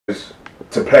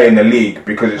to play in the league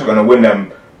because it's going to win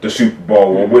them the Super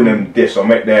Bowl or win them this or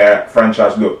make their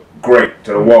franchise look great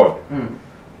to the world.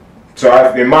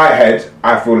 So in my head,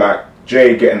 I feel like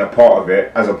Jay getting a part of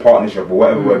it as a partnership or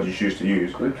whatever word you choose to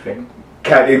use. Good thing.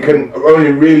 It can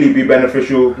only really be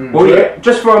beneficial. Well, yeah,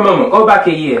 just for a moment, go back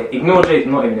a year. Ignore Jay,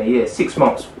 not even a year, 6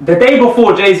 months. The day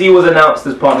before Jay-Z was announced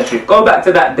as partnership, go back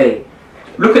to that day.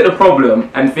 Look at the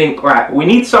problem and think, right, we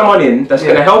need someone in that's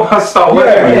going to help us start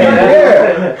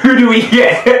working. Who do we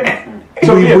get?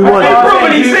 So we want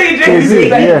probably say Jay-Z.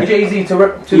 Jay-Z to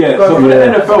go for the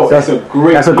NFL. That's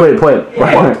a great point.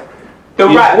 The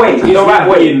right way. The right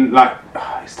way. Like,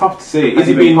 it's tough to say. Is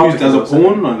it being used as a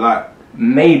pawn or like?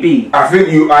 Maybe. I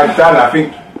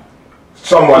think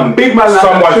someone, big man like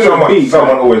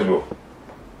someone always will.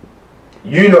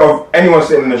 You know, anyone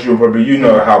sitting in this room probably, you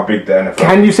know how big the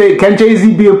NFL. Can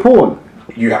Jay-Z be a pawn?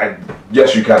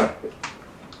 Yes, you can.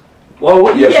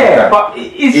 Well, yes, yeah, but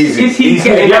is he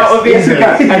getting out of it?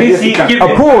 And is he giving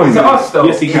a pawn? To us, though?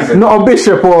 Yes, he can. Not a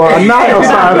bishop or a knight or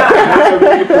something.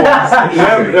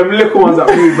 Them little ones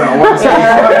that move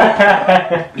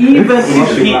that Even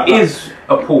if he is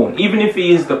a pawn, even if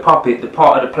he is the puppet, the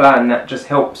part of the plan that just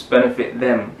helps benefit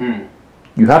them.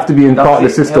 You have to be in part of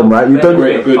the system, right? You don't.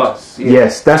 Us,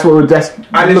 Yes, that's what we're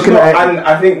looking at. And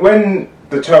I think when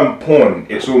the term pawn,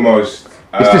 it's almost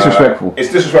it's disrespectful. It's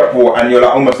disrespectful, and you're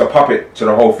like almost a puppet to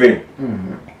the whole thing.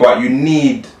 But you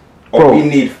need, we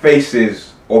need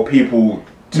faces or people.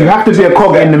 You have to be a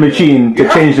cog in the machine to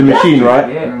change the machine, right?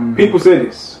 Yeah. People say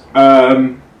this.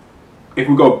 If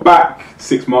we go back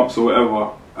 6 months or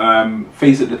whatever,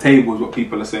 face at the table is what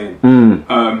people are saying.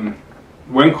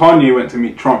 When Kanye went to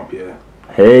meet Trump,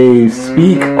 Hey,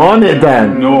 speak on it,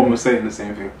 Dan. No one was saying the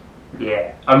same thing.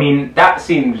 Yeah, I mean, that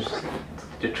seems...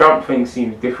 The Trump thing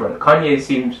seems different. Kanye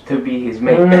seems to be his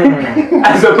mate,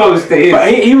 as opposed to his.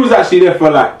 But he was actually there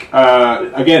for like,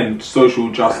 again,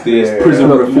 social justice, prison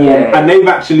reform, and they've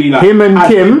actually like him and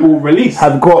Kim released.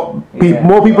 Have got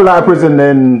more people out of prison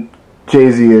than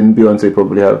Jay-Z and Beyonce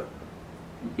probably have.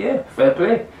 Yeah, fair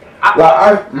play.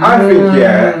 I think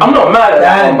I'm not mad at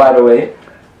that one, by the way.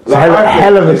 It's a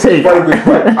hell of a take.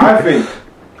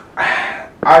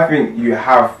 I think you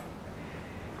have.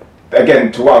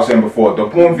 Again, to what I was saying before, the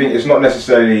pawn thing is not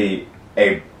necessarily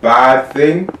a bad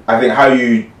thing. I think how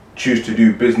you choose to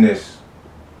do business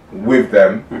with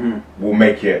them will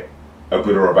make it a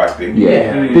good or a bad thing.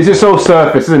 This is so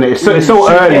surface, isn't it? It's so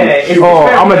early.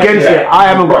 I'm against it. I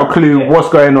haven't got a clue what's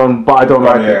going on, but I don't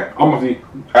like it. I'm with you.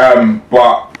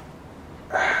 But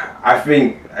I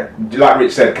think, like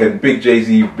Rich said, can Big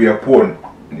Jay-Z be a pawn?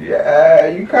 Yeah,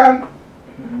 you can.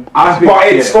 But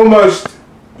it's almost...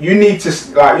 You need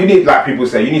like people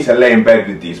say, you need to lay in bed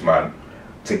with these man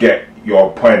to get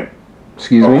your point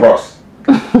across.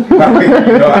 You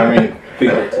know what I mean?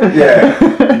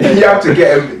 Yeah, you have to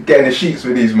get in the sheets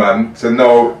with these man to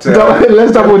know.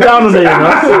 Let's double down on it, you know.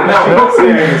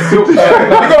 You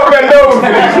got to bend over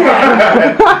for these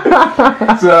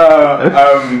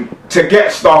man. To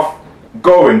get stuff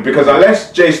going, because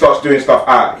unless Jay starts doing stuff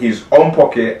out his own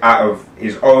pocket, out of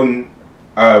his own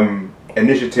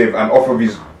initiative, and off of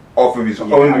his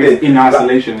own in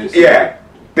isolation, then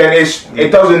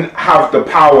it doesn't have the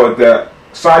power that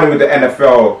signing with the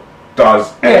NFL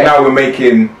does, and now we're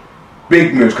making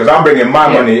big moves because I'm bringing my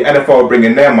money, NFL are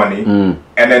bringing their money, and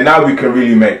then now we can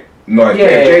really make noise.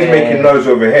 Jay's making noise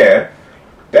over here.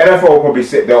 The NFL will probably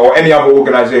sit there, or any other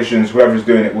organisations, whoever's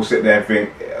doing it, will sit there and think,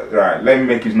 right, let me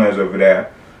make his noise over there.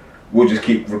 We'll just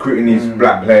keep recruiting these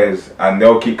black players, and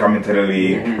they'll keep coming to the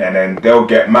league, and then they'll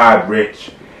get mad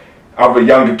rich. Other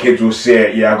younger kids will see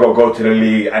it, I got to go to the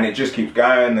league, and it just keeps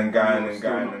going and going and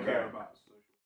going and going.